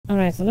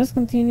Alright, so let's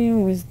continue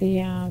with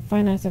the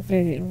Five Nights at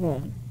Freddy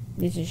room.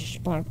 This is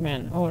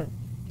Sparckman or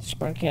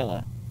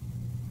Sparkella.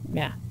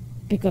 Yeah,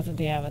 because of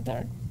the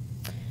avatar.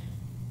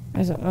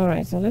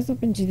 Alright, so let's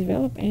open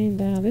Gdevelop and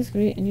let's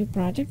create a new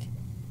project.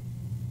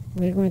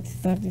 We're going to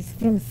start this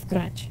from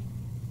scratch.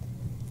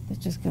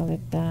 Let's just call it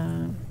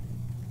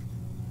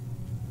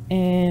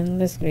and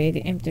let's create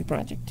the empty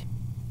project.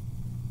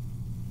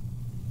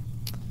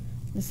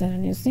 Let's add a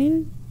new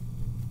scene.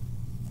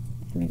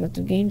 Let me go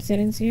to game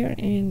settings here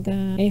and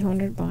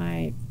 800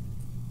 by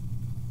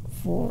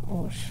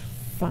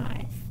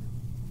 405.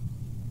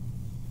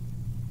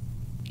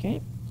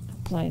 Okay,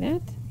 apply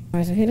that.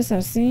 Alright, so here is our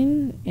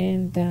scene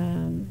and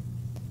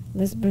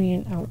let's bring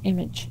in our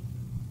image.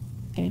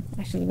 Okay,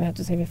 actually we have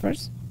to save it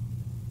first.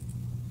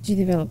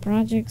 Gdevelop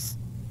projects,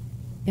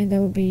 and that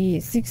will be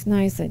 6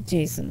 Nights at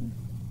Jason,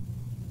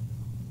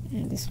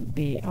 and this will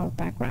be our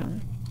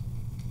background.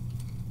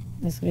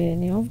 Let's create a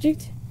new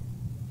object,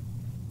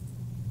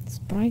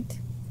 sprite,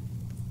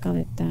 call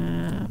it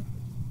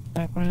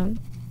background,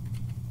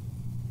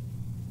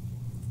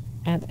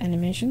 add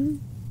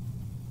animation.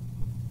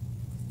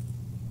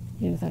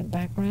 Here's our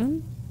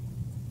background,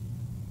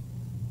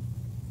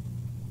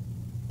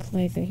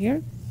 place it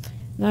here.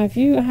 Now if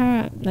you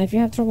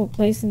have trouble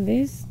placing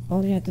this,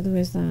 all you have to do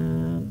is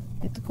you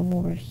have to come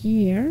over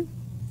here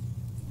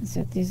and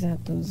set this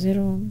to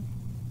 0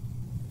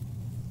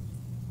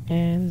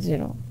 and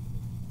 0.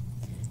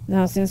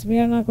 Now since we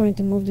are not going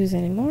to move this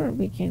anymore,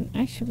 we can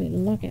actually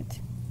lock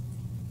it.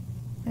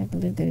 I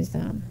believe there is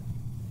a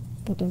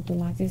button to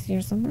lock this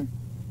here somewhere.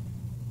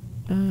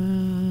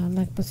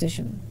 Lock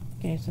position.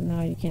 Okay, so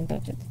now you can't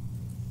touch it.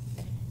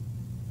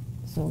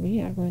 So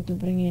we are going to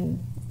bring in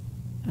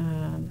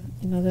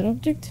another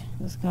object.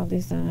 Let's call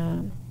this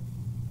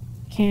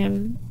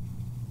cam,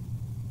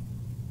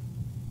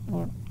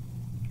 or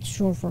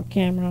short for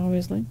camera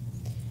obviously,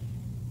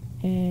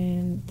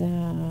 and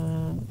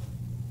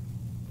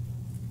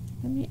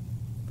let me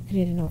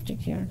create an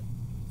object here.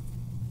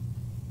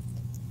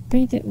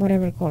 Paint it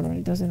whatever color,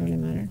 it doesn't really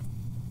matter.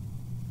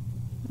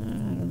 I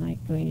don't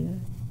like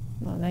green.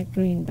 Well, I like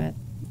green, but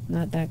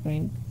not that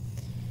green.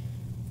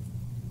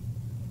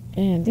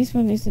 And this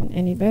one isn't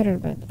any better,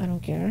 but I don't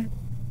care.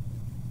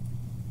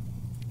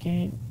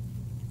 Okay,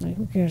 like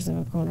who cares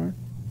about color?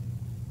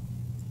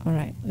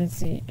 Alright, let's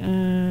see.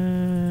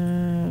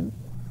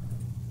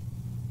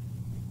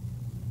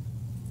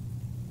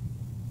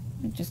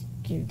 Let's just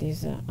give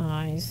these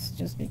eyes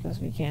just because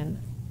we can.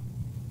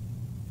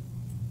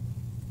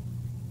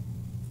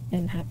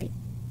 And happy.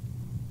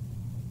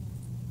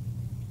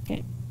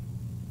 Okay.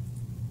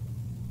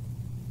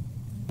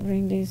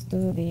 Bring this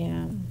to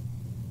the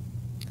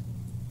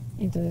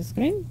into the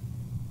screen.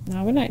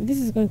 Now we're not, this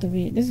is going to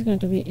be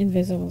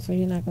invisible, so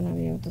you're not going to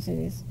be able to see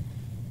this,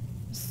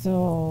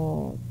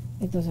 so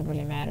it doesn't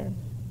really matter.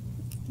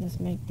 Let's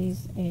make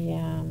this a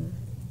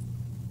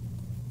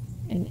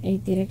an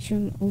 8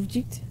 direction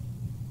object,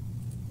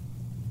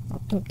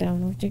 or top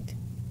down object.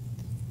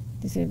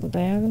 Disable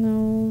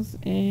diagonals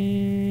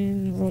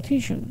and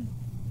rotation.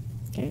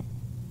 Okay,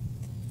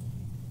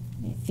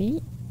 let's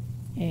see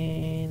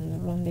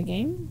and run the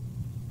game.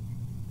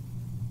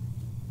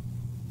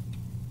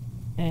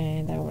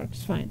 And that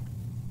works fine.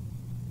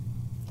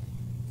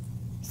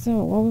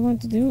 So what we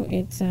want to do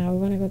is we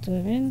want to go to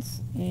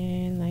events,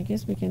 and I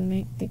guess we can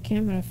make the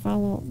camera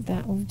follow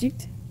that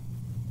object.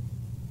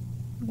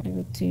 I'm gonna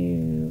go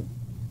to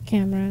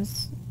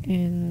cameras,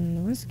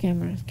 and where's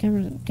cameras?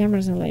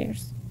 Cameras and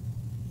layers.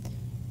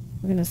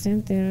 We're gonna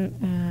center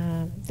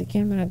the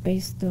camera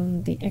based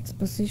on the X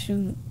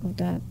position of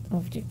that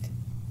object,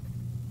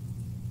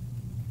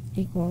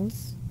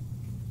 equals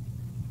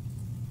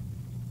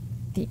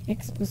the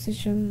X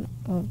position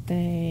of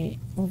the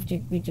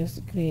object we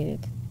just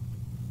created,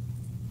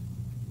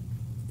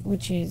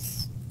 which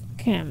is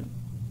cam.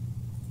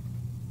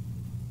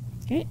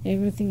 Okay,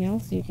 everything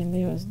else you can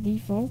leave as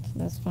default,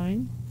 that's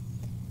fine.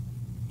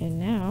 And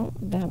now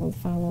that will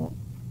follow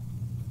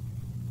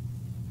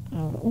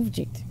our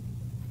object.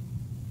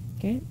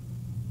 Okay,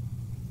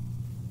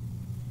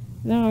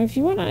 now if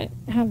you want to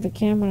have the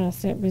camera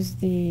set with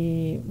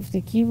the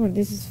keyboard,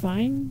 this is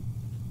fine.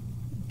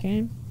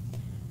 Okay,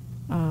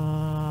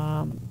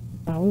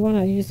 but we want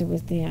to use it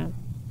with the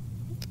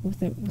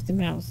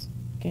mouse.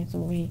 Okay, so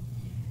we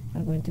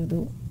are going to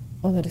do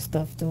other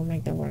stuff to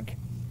make that work.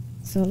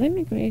 So let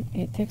me create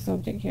a text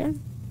object here.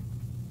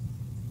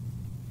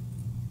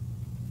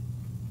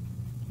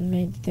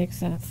 Make the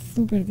text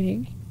super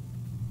big,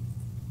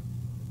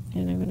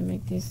 and I'm gonna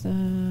make this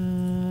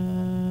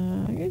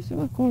I guess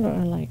what color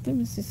I like. Let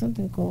me see,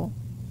 something cool.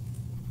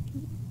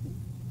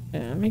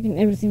 I'm making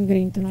everything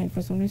green tonight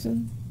for some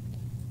reason.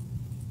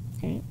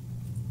 Okay,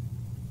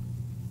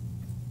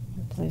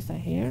 place that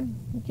here.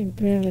 You can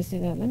barely see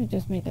that. Let me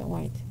just make that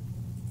white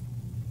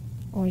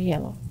or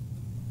yellow,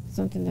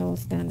 something that will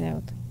stand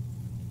out.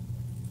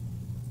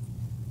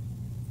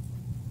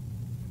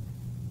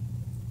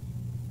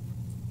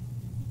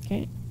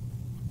 Okay,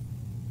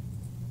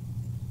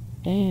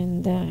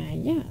 and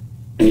yeah.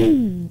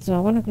 So I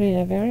want to create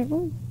a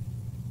variable,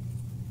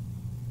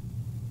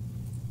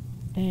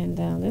 And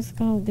let's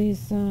call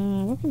this,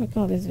 what can we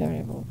call this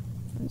variable?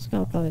 Let's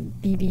call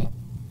it BB.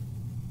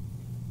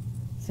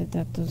 Set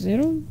that to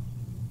 0,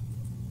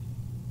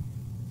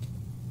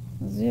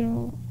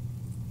 0,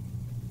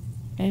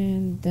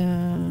 and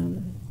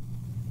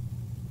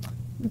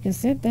we can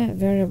set that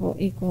variable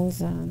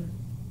equals,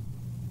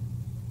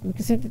 we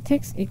can set the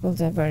text equals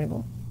that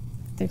variable.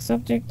 Text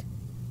object,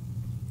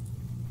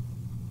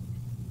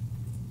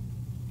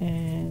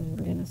 and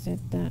we're gonna set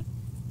that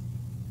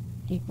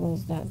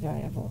equals that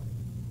variable.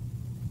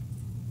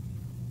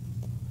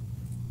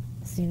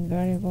 Scene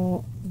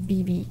variable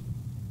BB.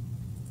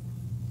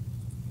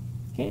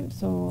 Okay,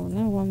 so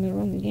now when we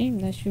run the game,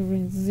 that should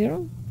ring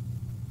 0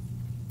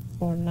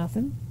 or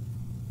nothing.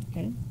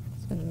 Okay,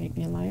 it's gonna make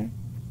me a liar.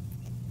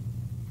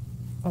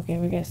 Okay,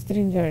 we got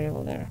string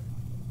variable there.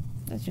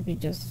 That should be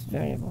just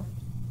variable.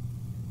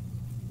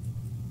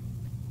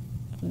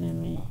 Let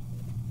me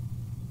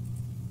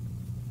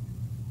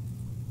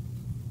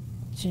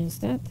change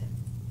that.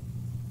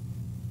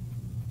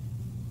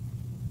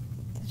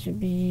 That should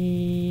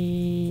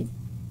be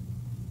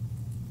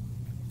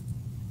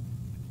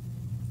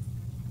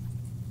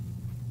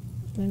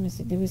let me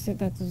see, did we set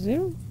that to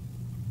 0?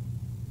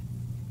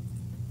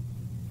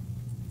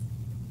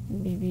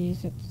 BB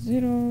set to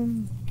 0.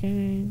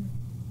 Okay,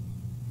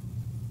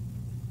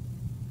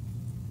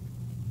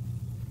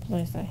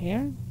 place that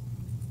here,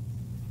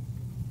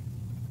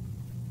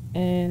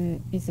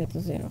 and it's set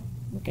to 0.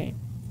 Okay,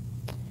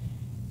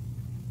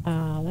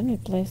 let me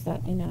place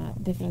that in a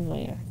different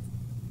layer.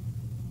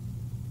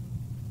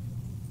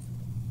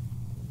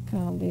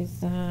 Call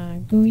this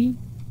GUI.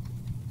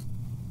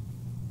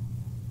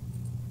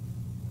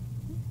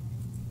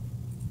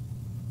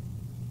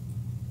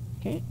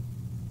 Okay,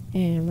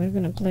 and we're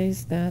gonna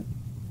place that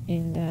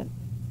in that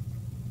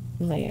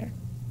layer.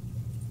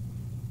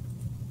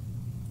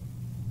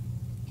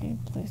 Okay,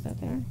 place that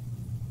there.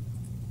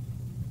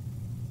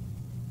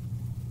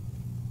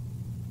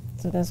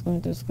 So that's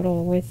going to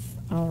scroll with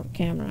our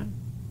camera.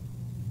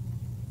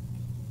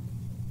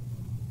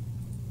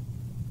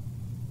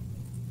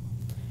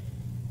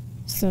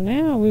 So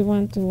now we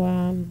want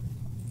to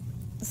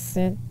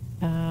set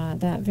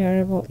that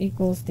variable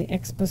equals the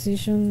X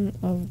position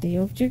of the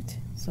object.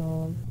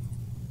 So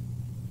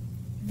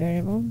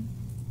variable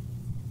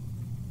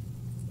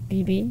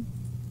BB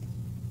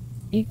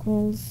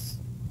equals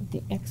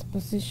the X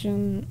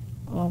position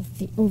of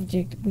the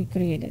object we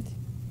created,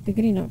 the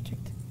green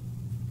object.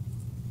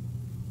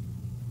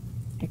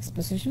 X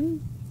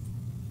position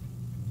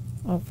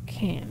of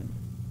cam.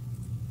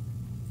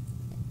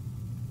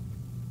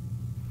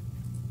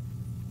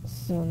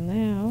 So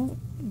now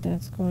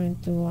that's going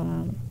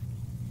to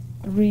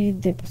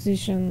read the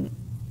position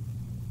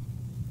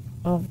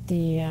of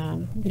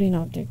the green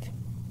object.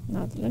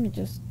 Now let me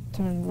just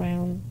turn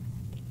around.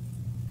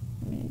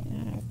 Let me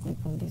click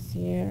on this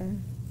here,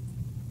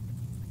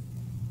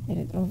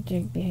 edit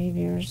object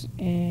behaviors,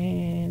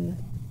 and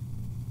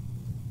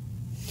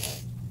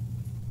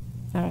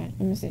alright,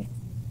 let me see.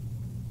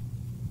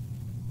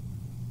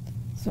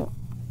 So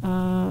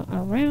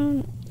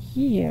around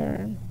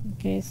here,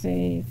 okay,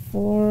 say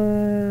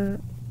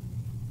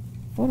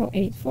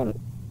 408,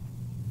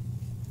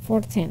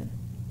 410.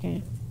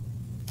 Okay,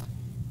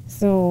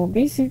 so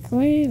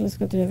basically let's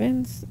go to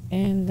events,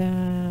 and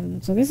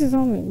so this is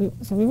only,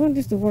 so we want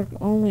this to work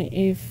only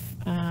if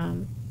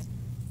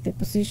the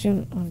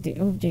position of the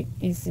object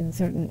is in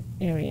certain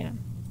area.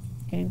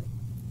 Okay,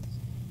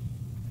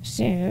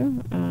 so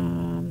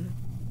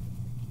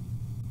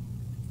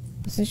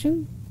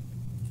position,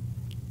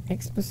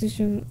 X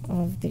position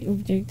of the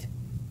object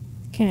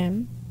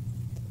cam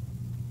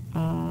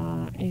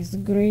is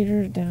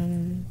greater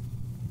than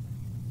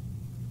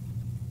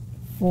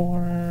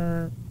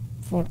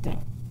 410.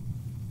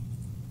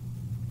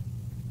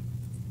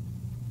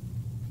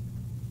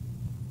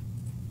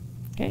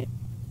 Okay,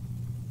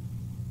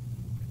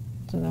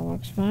 so that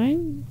works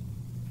fine,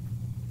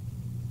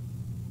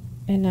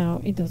 and now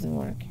it doesn't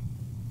work.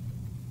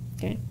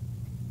 Okay,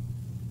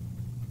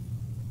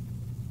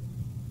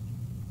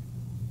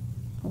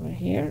 over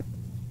here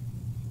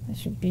that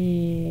should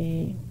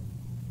be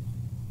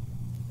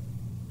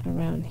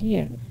around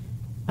here.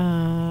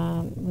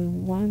 We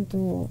want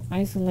to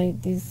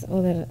isolate these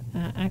other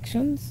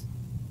actions.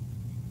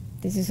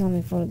 This is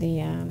only for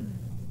the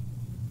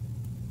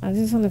this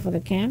is only for the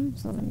cam,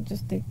 so let me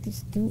just take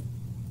these two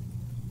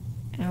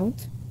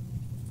out,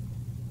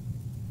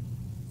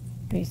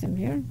 paste them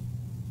here.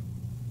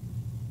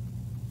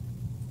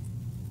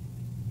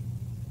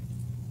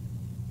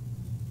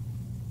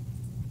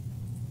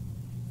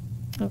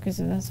 Okay,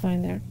 so that's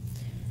fine there.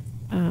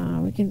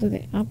 We can do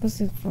the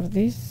opposite for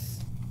this.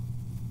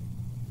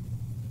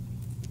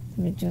 Let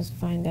me just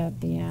find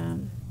out the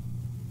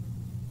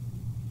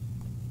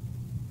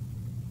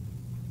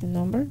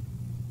number.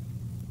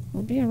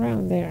 Will be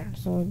around there,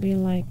 so it'll be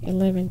like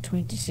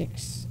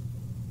 1126.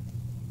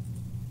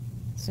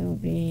 So it'll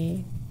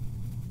be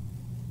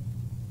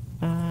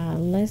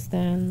less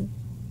than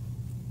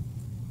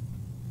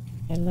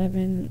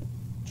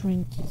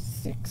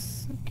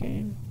 1126.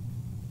 Okay.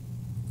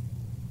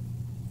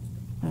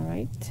 All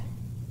right.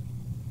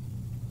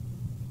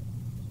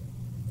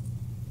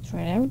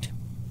 Try it out.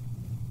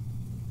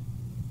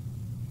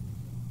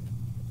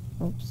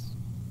 Oops.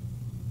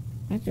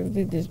 I actually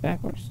did this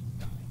backwards.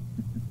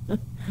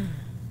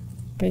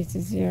 Paste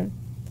this here.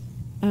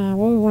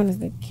 What we want is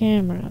the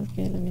camera.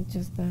 Okay, let me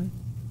just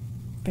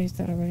paste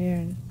that over here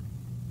and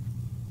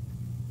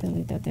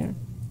delete that there.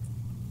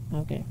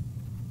 Okay.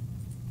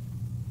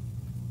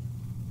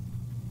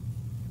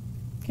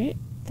 Okay,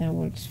 that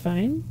works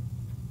fine.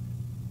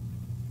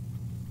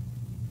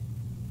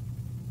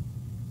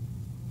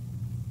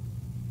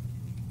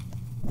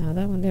 Now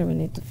that one there we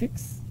need to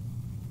fix.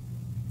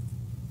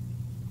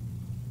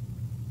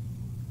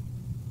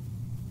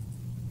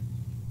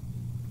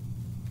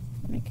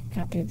 Make a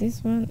copy of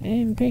this one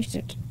and paste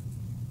it.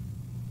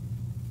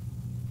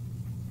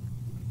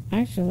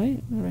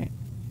 Actually, all right.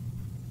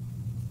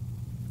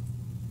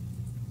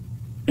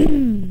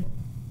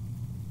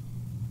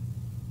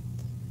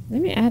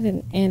 Let me add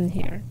an N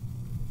here.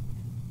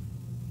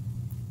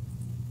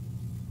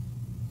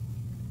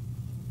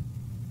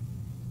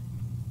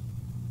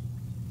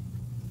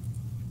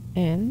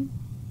 N.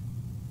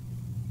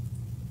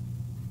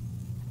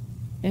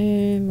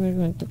 And we're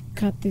going to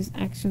cut this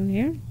action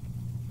here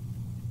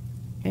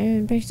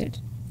and paste it.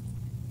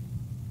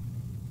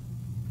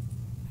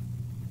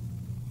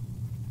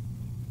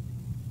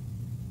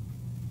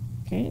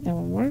 Okay, that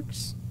one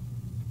works.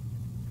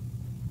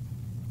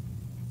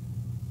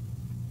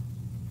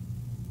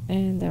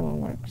 And that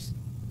one works.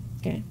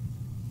 Okay.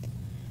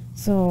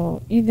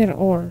 So either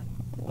or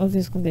of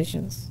these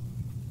conditions.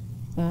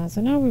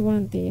 So now we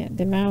want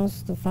the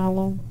mouse to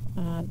follow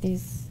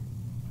this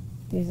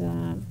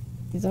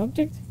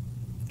object.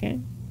 Okay.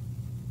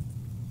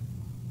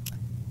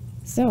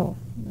 So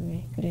let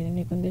me create a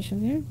new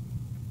condition here.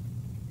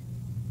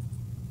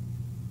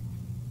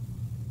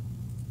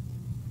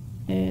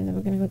 And then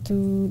we're gonna go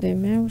to the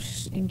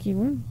mouse and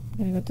keyboard.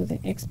 We're gonna go to the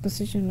X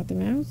position of the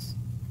mouse.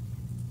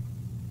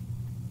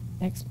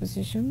 X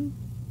position.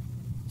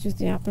 Choose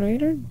the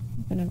operator.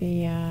 It's gonna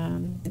be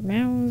the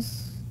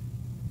mouse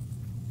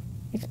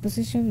X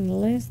position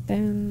less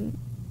than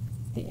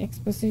the X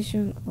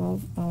position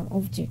of our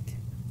object.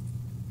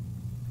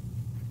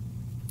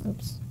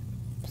 Oops.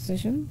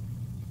 Position.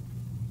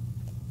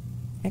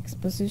 X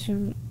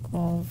position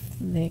of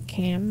the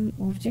cam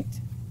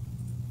object.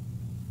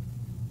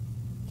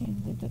 Okay,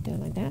 leave it there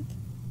like that.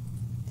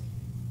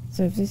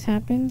 So if this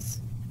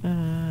happens,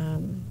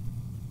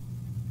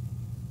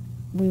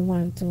 we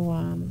want to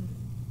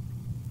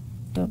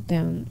drop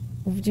down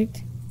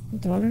object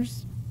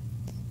controllers,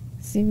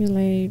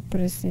 simulate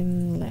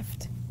pressing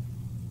left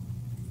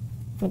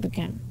for the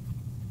cam.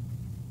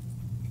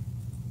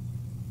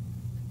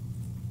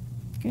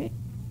 Okay,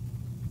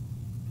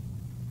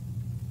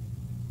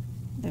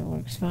 that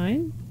works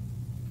fine.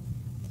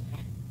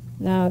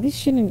 Now this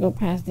shouldn't go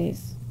past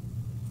this.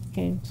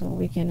 Okay, so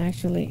we can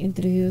actually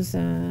introduce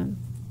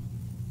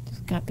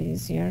just copy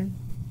this here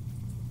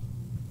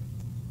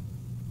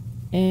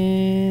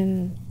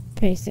and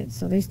paste it.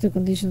 So these two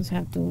conditions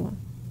have to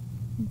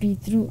be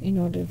true in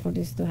order for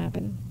this to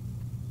happen.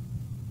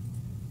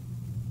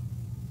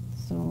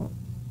 So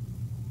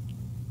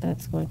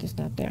that's going to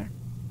stop there.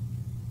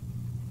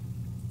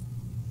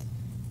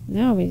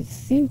 Now we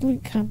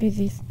simply copy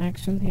this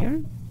action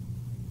here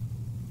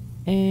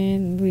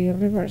and we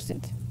reverse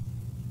it.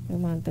 We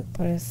want to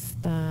press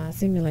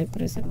simulate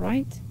press it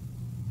right,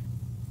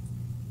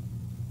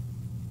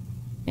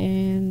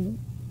 and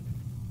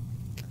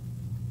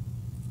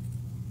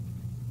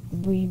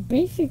we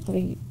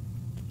basically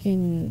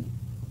can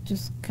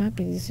just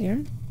copy this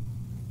here,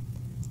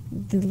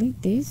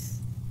 delete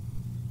this,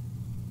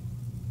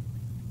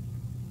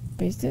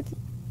 paste it.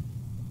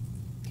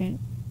 Okay,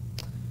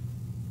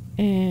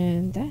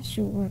 and that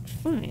should work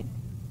fine.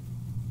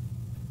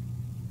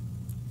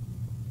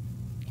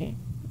 Okay,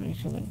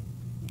 actually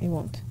it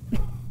won't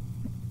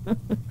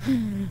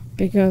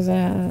because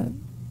the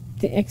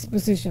X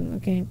position.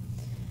 Okay,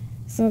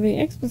 so the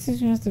X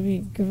position has to be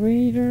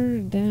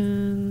greater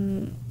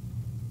than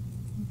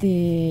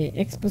the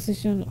X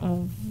position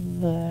of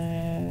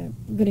the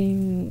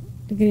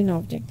green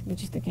object,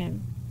 which is the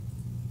cam.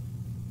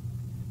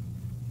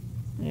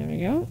 There we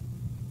go.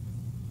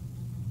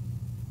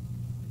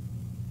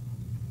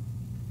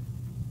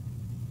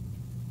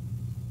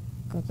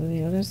 Go to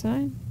the other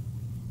side.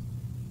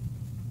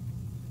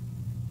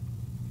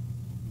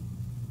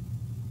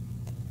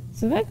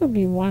 So that could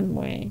be one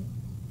way.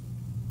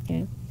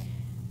 Okay.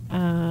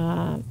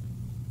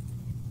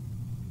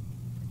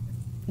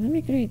 Let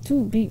me create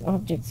two big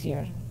objects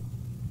here.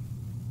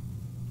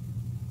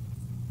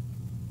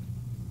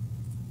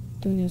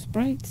 Two new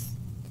sprites.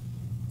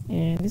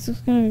 And this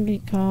is going to be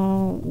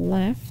called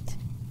left.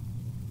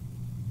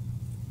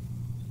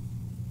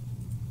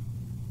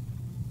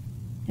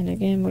 And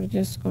again, we're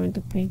just going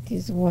to paint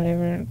this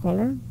whatever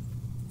color.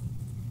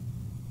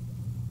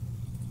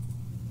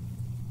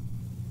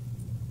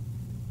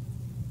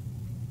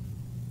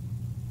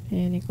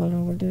 Any color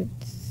will do.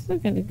 It's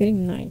like a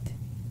green knight.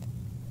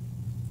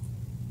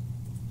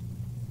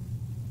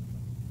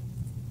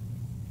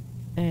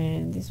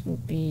 and this will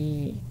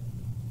be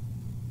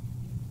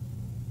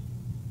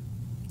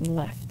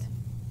left.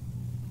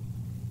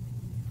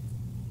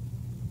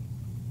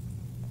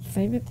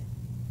 Save it.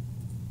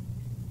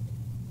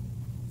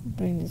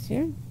 Bring this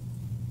here.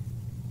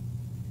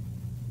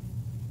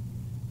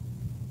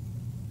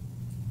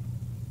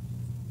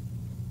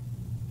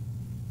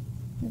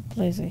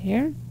 Place it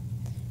here,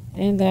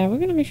 and we're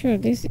gonna make sure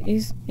this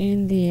is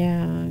in the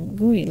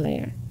GUI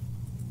layer.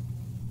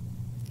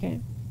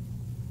 Okay,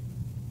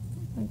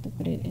 I'm going to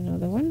put it in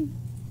another one.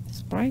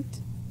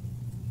 Sprite.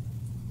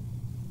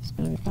 It's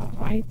gonna be top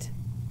right.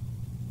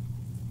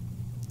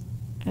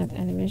 Add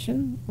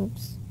animation.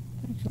 Oops.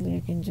 Actually,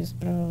 I can just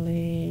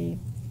probably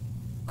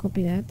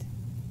copy that,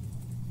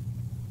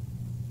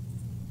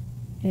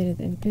 edit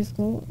in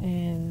pistol,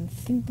 and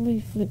simply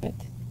flip it.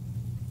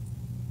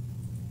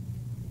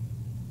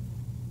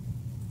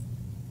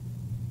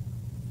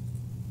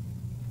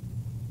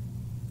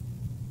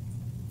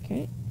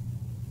 Okay.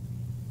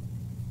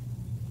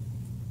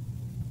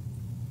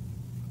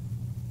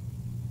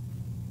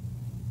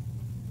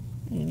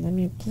 And let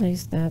me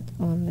place that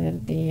under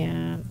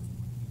the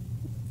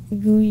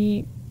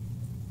GUI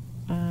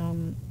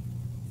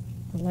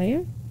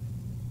layer.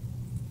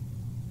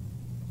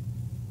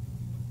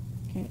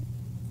 Okay.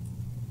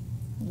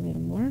 A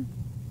little more.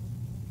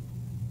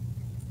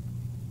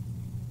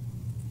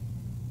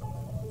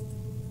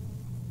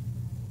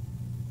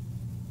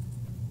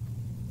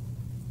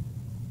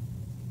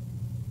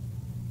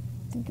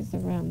 I think it's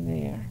around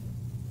there.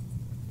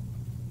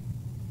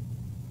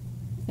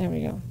 There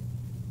we go.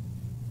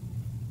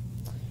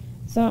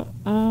 So,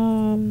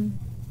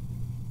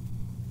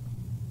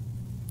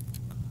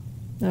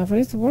 now for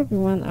this to work, we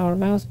want our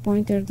mouse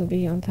pointer to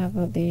be on top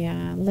of the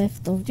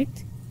left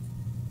object.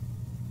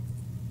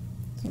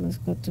 So let's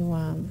go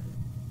to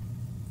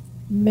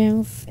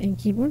mouse and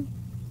keyboard.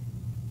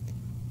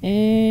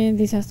 And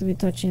this has to be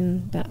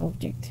touching that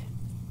object.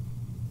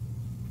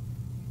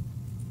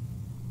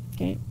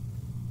 Okay.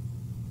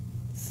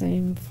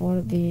 Same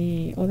for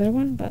the other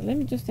one, but let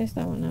me just test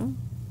that one now.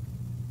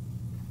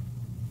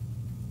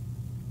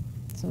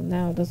 So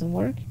now it doesn't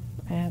work.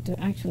 I have to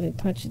actually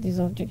touch this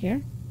object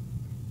here.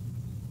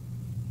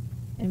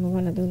 And we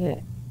want to do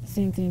the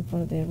same thing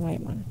for the right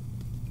one.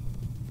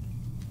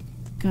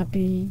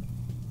 Copy,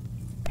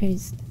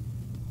 paste,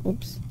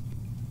 oops.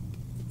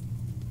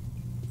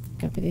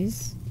 Copy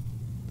this,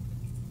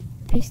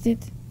 paste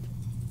it.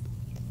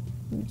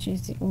 Let me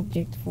change the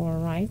object for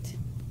right.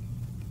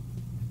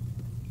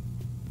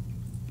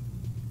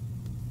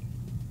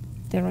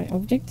 The right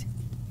object.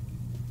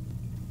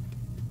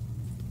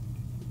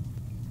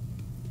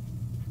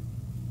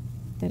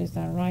 That is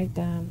the right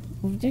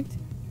object.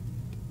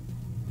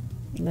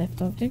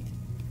 Left object.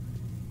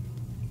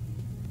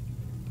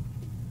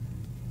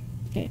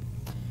 Okay.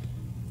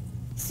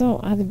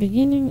 So at the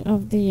beginning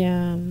of the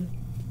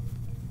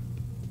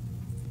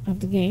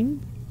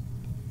game,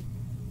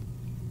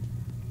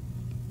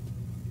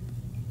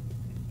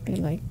 be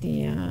like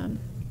the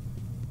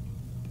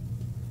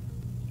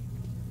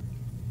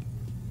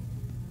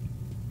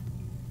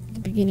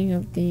beginning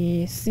of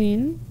the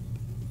scene.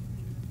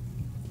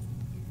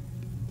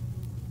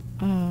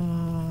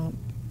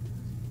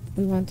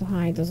 We want to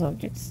hide those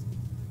objects.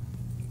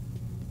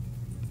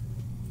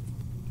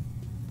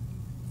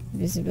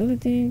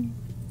 Visibility,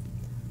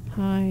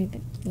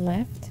 hide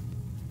left,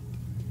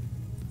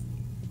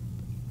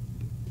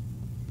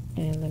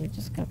 and let me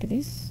just copy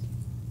this,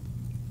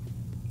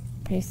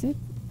 paste it,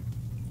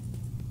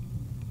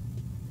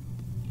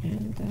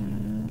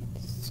 and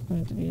it's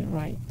going to be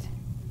right.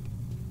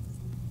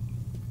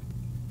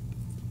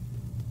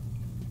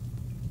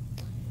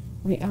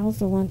 We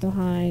also want to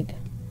hide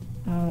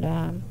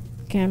our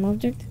cam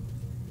object.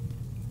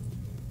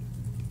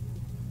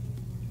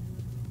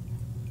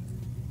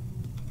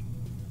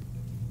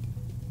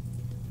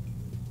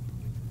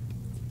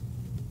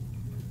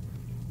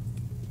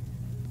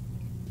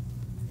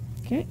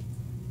 Okay.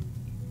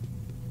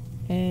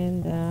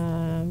 And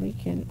we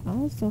can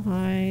also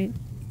hide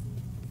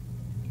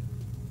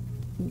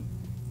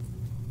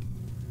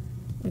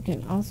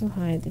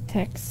the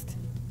text.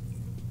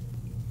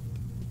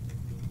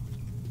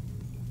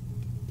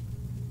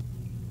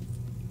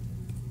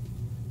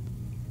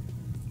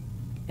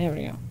 There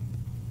we go.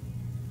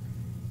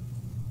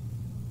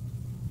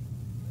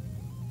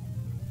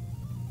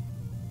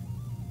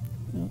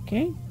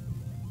 Okay.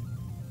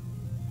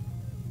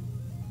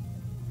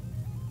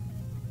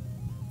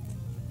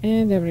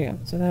 And there we go.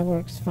 So that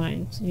works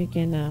fine. So you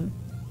can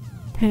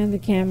pan the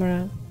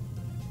camera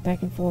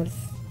back and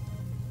forth.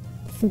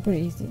 Super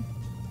easy.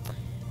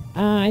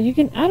 You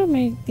can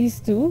automate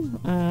these two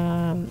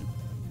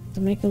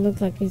to make it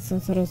look like it's some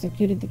sort of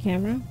security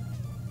camera.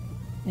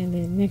 In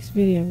the next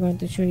video, I'm going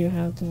to show you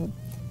how to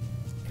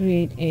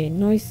create a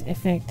noise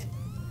effect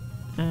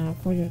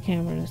for your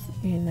cameras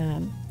in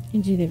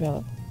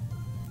Gdevelop.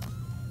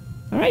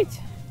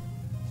 Alright,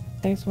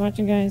 thanks for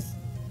watching, guys.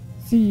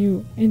 See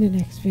you in the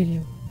next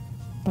video.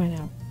 Bye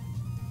now.